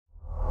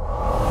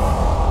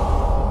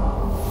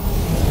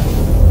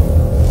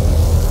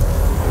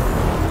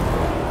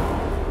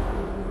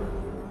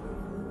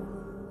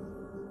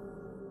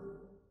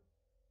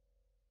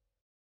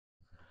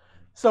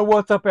So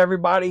what's up,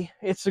 everybody?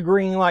 It's the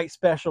green light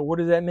special. What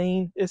does that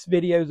mean? This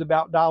video is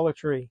about Dollar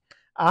Tree.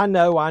 I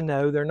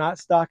know they're not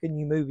stocking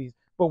you movies,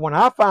 but when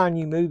I find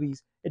you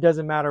movies, it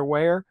doesn't matter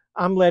where,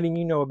 I'm letting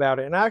you know about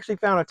it. And I actually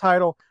found a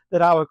title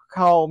that I would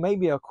call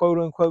maybe a quote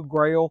unquote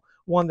grail,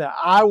 one that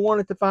I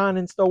wanted to find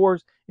in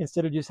stores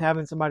instead of just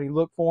having somebody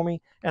look for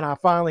me, and I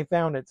finally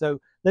found it. So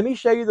let me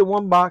show you the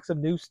one box of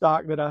new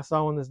stock that I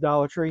saw in this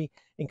Dollar Tree,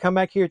 and come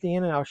back here at the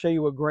end and I'll show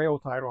you what grail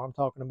title I'm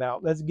talking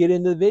about. Let's get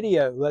into the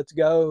video. Let's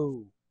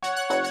go.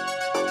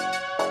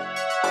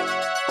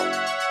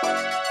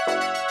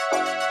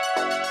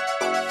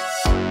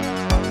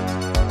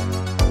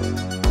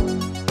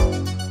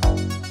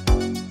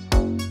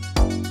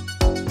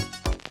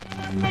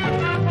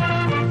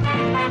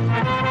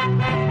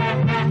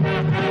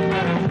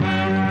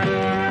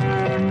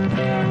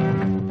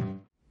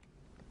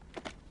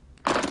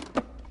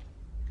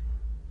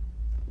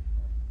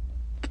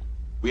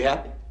 We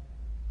happy?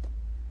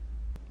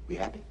 We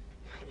happy?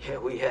 Yeah,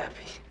 we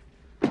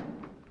happy.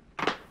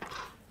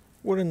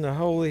 What in the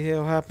holy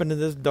hell happened to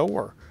this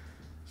door?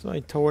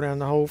 Somebody tore down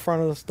the whole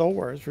front of the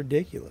store. It's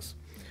ridiculous.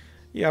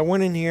 Yeah, I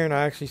went in here and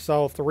I actually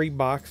saw 3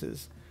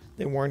 boxes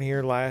that weren't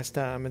here last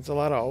time. It's a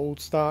lot of old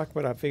stock,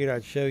 but I figured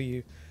I'd show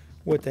you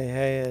what they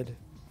had.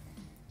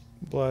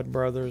 Blood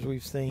Brothers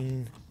we've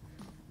seen.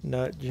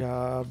 Nut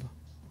Job.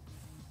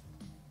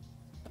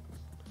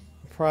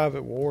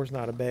 Private War's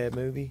not a bad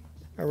movie.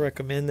 I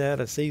recommend that.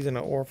 A Season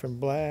of Orphan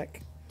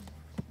Black.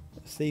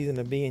 A Season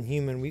of Being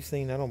Human. We've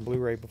seen that on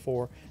Blu-ray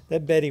before.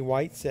 That Betty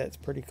White set's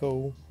pretty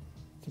cool.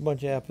 It's a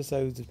bunch of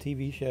episodes of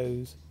TV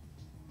shows.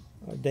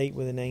 A Date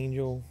with an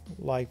Angel.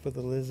 Life with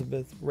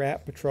Elizabeth.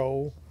 Rat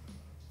Patrol.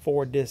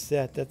 4-disc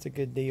set. That's a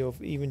good deal,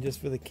 even just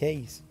for the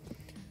case.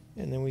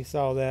 And then we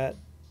saw that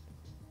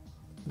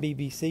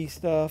BBC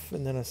stuff.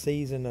 And then a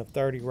season of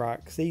 30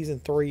 Rock. Season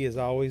 3 is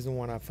always the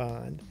one I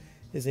find.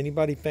 Has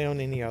anybody found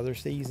any other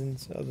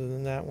seasons other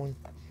than that one?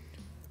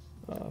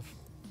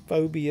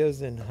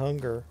 Phobias and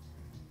Hunger.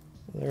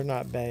 They're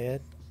not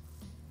bad.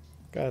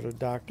 Got a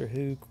Doctor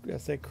Who.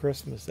 That's that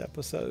Christmas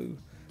episode.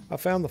 I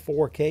found the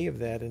 4K of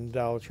that in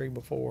Dollar Tree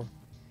before.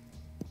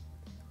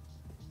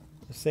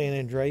 San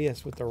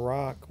Andreas with The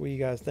Rock. What do you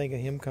guys think of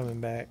him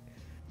coming back?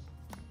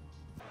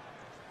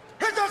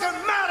 It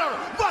doesn't matter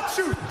what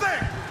you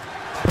think!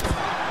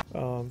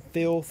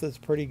 Filth is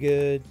pretty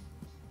good.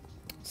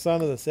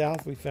 Son of the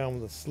South we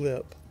found with a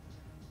slip.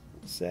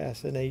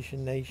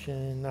 Assassination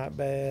Nation, not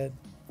bad.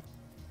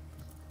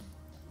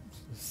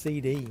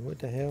 CD, what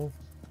the hell?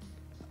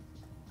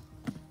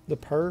 The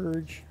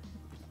Purge.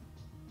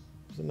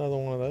 There's another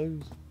one of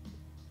those.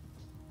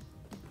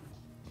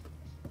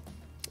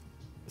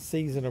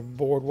 Season of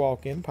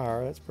Boardwalk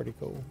Empire, that's pretty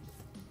cool.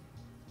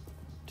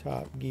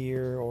 Top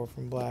Gear,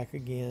 Orphan Black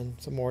again.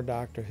 Some more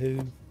Doctor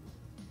Who.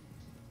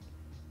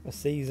 A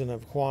Season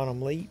of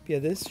Quantum Leap. Yeah,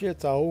 this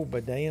shit's old,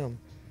 but damn.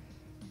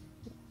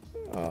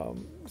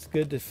 It's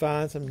good to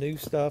find some new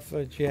stuff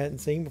that you hadn't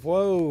seen before.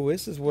 Whoa,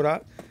 this is what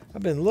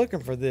I've been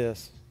looking for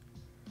this.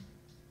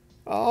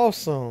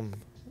 Awesome.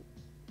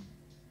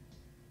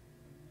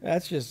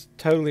 That's just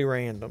totally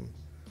random.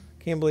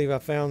 Can't believe I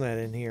found that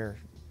in here.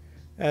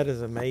 That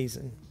is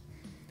amazing.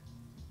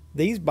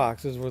 These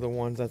boxes were the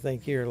ones I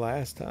think here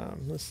last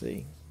time. Let's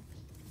see.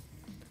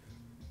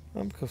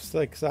 I'm so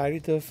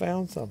excited to have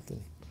found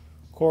something.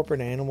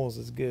 Corporate Animals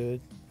is good.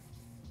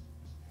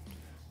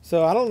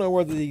 So I don't know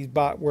whether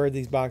where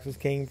these boxes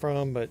came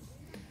from, but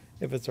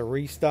if it's a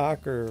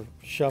restock or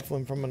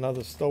shuffling from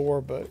another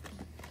store, but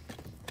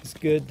it's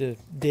good to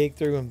dig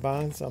through and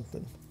find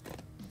something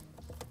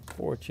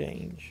for a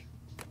change.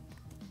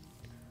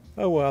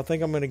 Oh well, I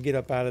think I'm going to get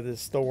up out of this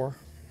store.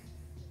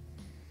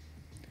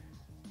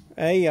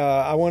 Hey,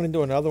 I want to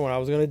do another one. I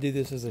was going to do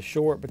this as a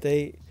short, but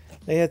they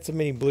had so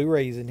many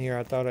Blu-rays in here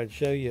I thought I'd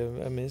show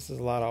you. I mean, this is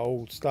a lot of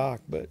old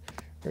stock, but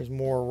there's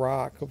more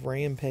Rock of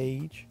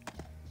Rampage.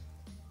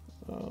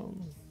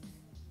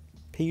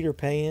 Peter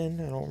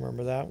Pan, I don't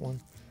remember that one.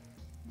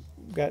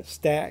 Got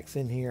stacks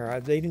in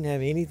here. They didn't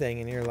have anything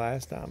in here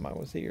last time I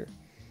was here.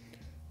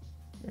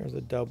 There's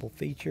a double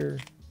feature.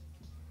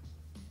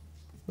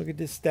 Look at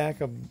this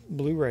stack of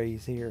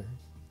Blu-rays here.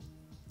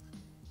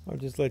 I'll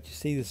just let you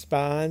see the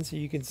spine so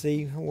you can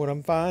see what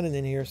I'm finding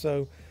in here.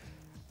 So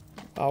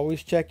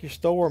always check your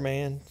store,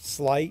 man.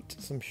 Slate,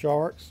 some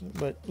sharks.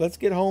 But let's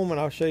get home and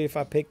I'll show you if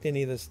I picked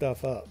any of this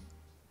stuff up.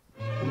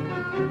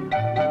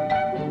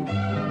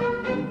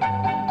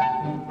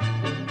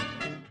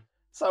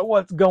 So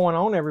what's going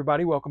on,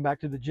 everybody? Welcome back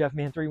to the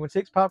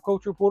JeffMan316 Pop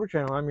Culture Reporter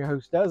channel. I'm your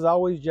host, as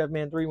always,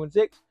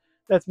 JeffMan316.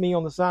 That's me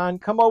on the sign.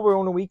 Come over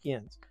on the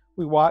weekends.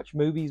 We watch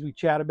movies, we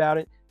chat about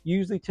it,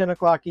 usually 10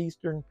 o'clock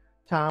Eastern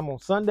time on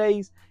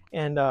Sundays.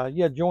 And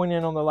yeah, join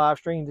in on the live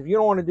streams. If you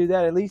don't want to do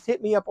that, at least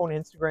hit me up on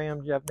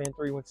Instagram,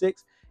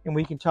 JeffMan316, and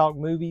we can talk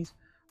movies.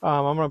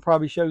 I'm going to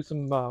probably show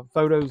some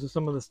photos of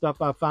some of the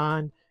stuff I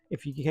find, in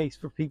case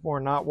for people who are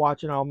not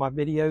watching all my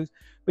videos.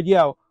 But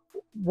yeah,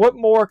 what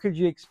more could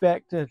you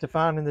expect to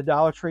find in the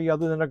Dollar Tree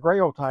other than a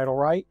Grail title,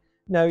 right?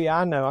 No, yeah,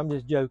 I know. I'm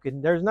just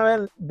joking. There's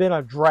not been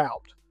a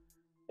drought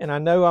And I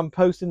know I'm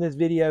posting this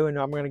video and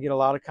I'm going to get a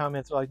lot of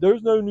comments like,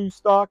 there's no new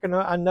stock. And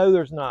I know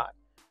there's not.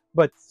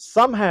 But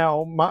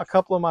somehow a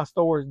couple of my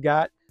stores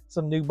got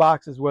some new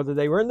boxes, whether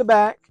they were in the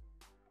back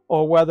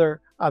or whether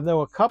I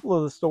know a couple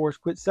of the stores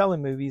quit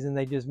selling movies and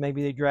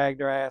maybe they dragged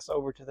their ass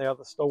over to the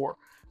other store.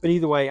 But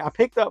either way, I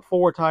picked up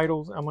 4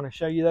 titles. I'm going to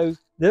show you those.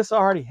 This I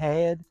already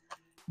had,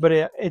 but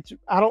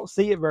I don't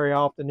see it very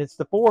often. It's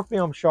the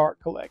 4-film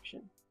Shark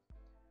collection.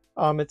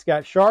 It's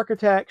got Shark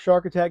Attack,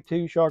 Shark Attack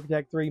 2, Shark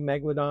Attack 3,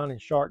 Megalodon,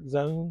 and Shark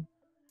Zone.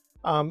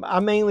 I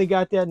mainly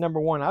got that number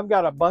 1. I've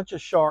got a bunch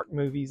of shark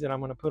movies that I'm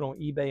going to put on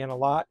eBay and a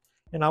lot.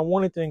 And I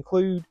wanted to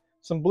include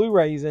some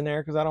Blu-rays in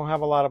there because I don't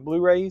have a lot of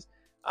Blu-rays.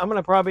 I'm going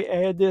to probably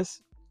add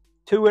this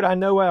to it. I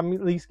know I'm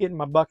at least getting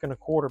my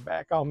 $1.25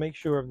 back. I'll make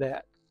sure of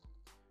that.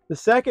 The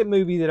second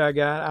movie that I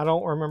got, I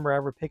don't remember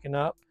ever picking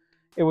up.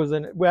 I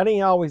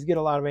didn't always get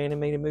a lot of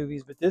animated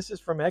movies, but this is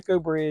from Echo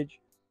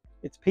Bridge.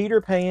 It's Peter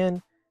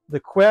Pan,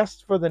 The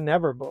Quest for the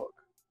Never Book.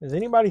 Has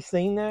anybody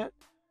seen that?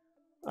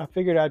 I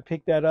figured I'd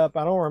pick that up.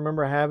 I don't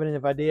remember having it.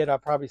 If I did, I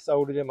probably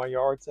sold it in my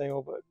yard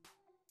sale. But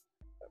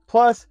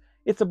plus,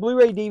 it's a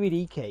Blu-ray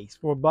DVD case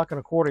for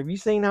 $1.25. Have you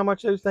seen how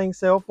much those things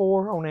sell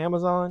for on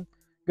Amazon?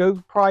 Go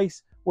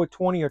price what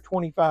 20 or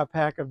 25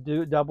 pack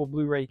of double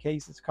Blu-ray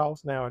cases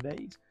cost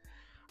nowadays.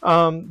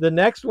 The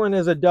next one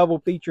is a double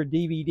feature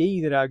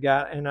DVD that I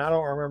got, and I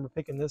don't remember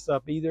picking this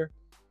up either.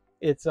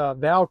 It's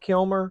Val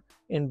Kilmer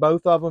in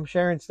both of them.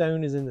 Sharon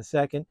Stone is in the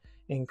second,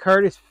 and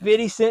Curtis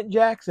 50 Cent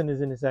Jackson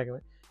is in the second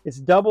one. It's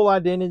Double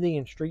Identity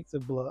and Streets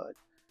of Blood.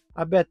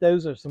 I bet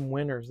those are some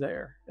winners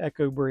there,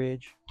 Echo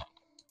Bridge.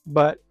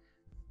 But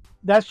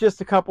that's just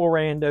a couple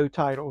rando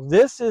titles.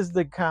 This is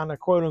the kind of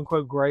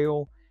quote-unquote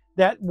grail.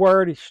 That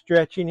word is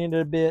stretching it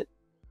a bit.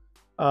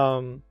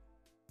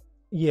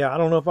 Yeah, I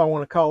don't know if I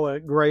want to call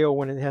it grail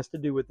when it has to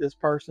do with this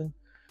person.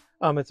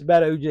 It's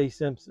about O.J.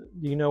 Simpson.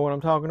 Do you know what I'm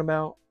talking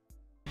about?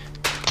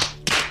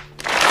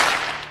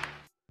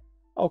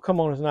 Oh, come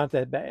on, it's not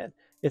that bad.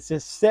 It's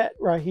this set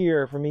right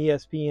here from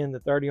ESPN,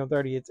 the 30 on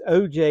 30. It's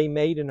O.J.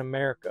 Made in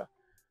America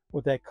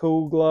with that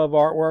cool glove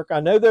artwork. I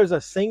know there's a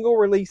single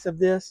release of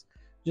this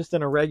just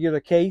in a regular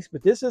case,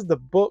 but this is the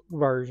book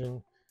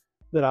version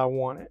that I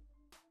wanted.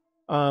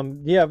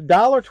 Yeah,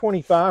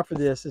 $1.25 for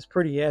this is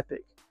pretty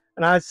epic.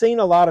 And I've seen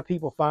a lot of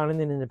people finding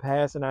it in the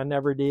past, and I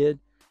never did.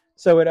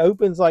 So it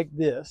opens like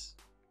this.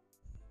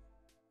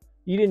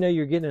 You didn't know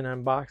you were getting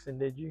an unboxing,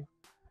 did you?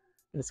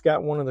 And it's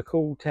got one of the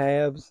cool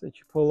tabs that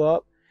you pull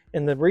up.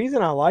 And the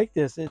reason I like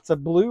this, it's a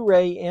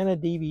Blu-ray and a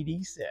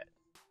DVD set.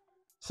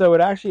 So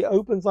it actually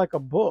opens like a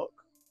book.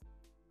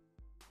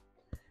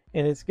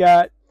 And it's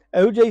got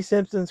O.J.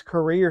 Simpson's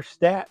career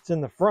stats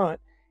in the front.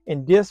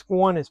 And disc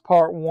 1 is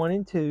part 1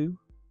 and 2.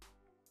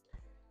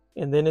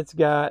 And then it's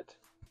got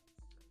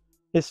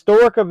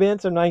historic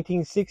events of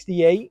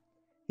 1968.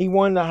 He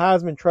won the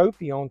Heisman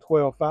Trophy on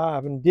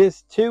 12/5. And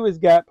disc 2 has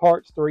got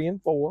parts 3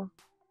 and 4.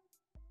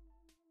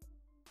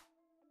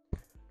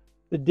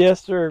 The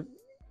discs are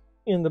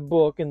in the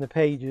book, in the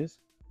pages.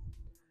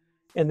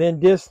 And then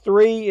disc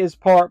 3 is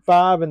part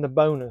 5 in the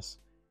bonus.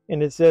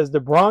 And it says the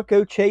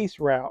Bronco Chase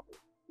Route.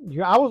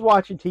 I was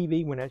watching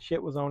TV when that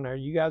shit was on there.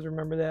 You guys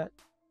remember that?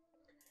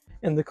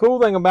 And the cool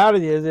thing about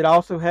it is it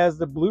also has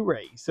the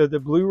Blu-ray. So the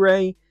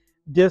Blu-ray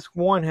disc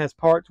 1 has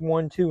parts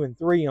 1, 2, and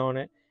 3 on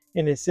it.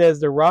 And it says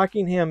the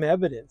Rockingham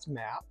Evidence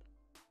Map.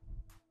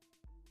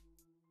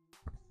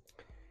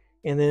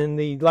 And then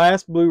the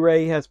last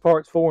Blu-ray has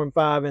parts 4 and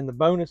 5 in the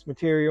bonus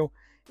material.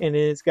 And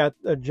it's got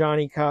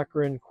Johnny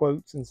Cochran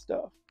quotes and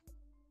stuff.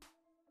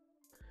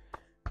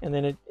 And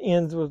then it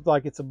ends with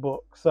like it's a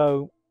book.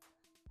 So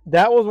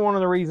that was one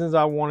of the reasons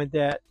I wanted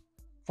that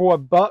for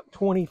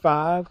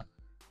 $1.25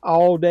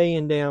 all day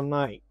and damn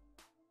night.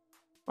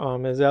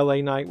 As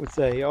LA Knight would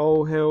say,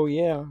 oh, hell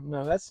yeah.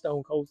 No, that's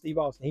Stone Cold Steve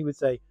Austin. He would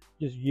say,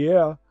 just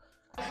yeah.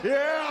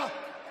 Yeah!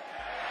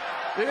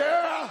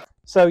 Yeah!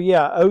 So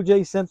yeah,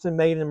 O.J. Simpson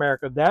Made in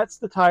America. That's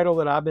the title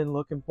that I've been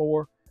looking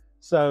for.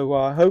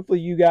 So hopefully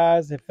you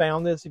guys have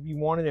found this if you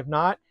want it. If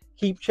not,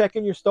 keep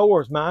checking your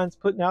stores. Mine's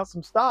putting out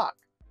some stock.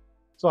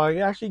 So I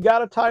actually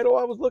got a title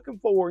I was looking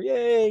for.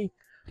 Yay!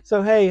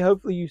 So hey,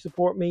 hopefully you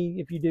support me.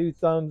 If you do,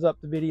 thumbs up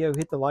the video,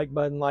 hit the like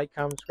button, like,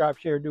 comment, subscribe,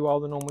 share, do all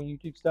the normal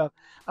YouTube stuff.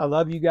 I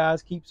love you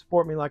guys. Keep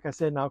supporting me, like I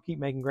said, and I'll keep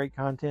making great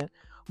content.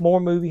 More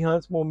movie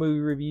hunts, more movie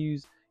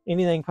reviews,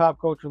 anything pop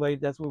culture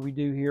related. That's what we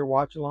do here.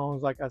 Watch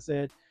alongs, like I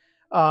said.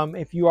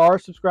 If you are a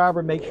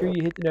subscriber, make sure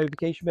you hit the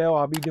notification bell.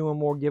 I'll be doing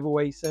more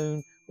giveaways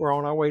soon. We're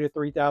on our way to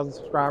 3,000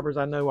 subscribers.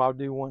 I know I'll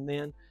do one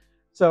then.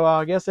 So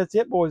I guess that's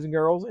it, boys and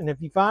girls. And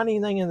if you find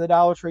anything in the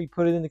Dollar Tree,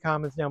 put it in the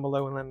comments down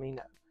below and let me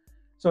know.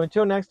 So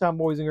until next time,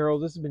 boys and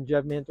girls, this has been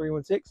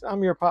JevMan316.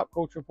 I'm your pop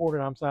culture reporter,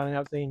 and I'm signing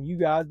out saying you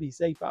guys be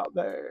safe out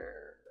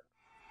there.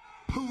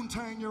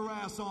 Poontang your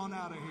ass on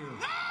out of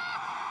here.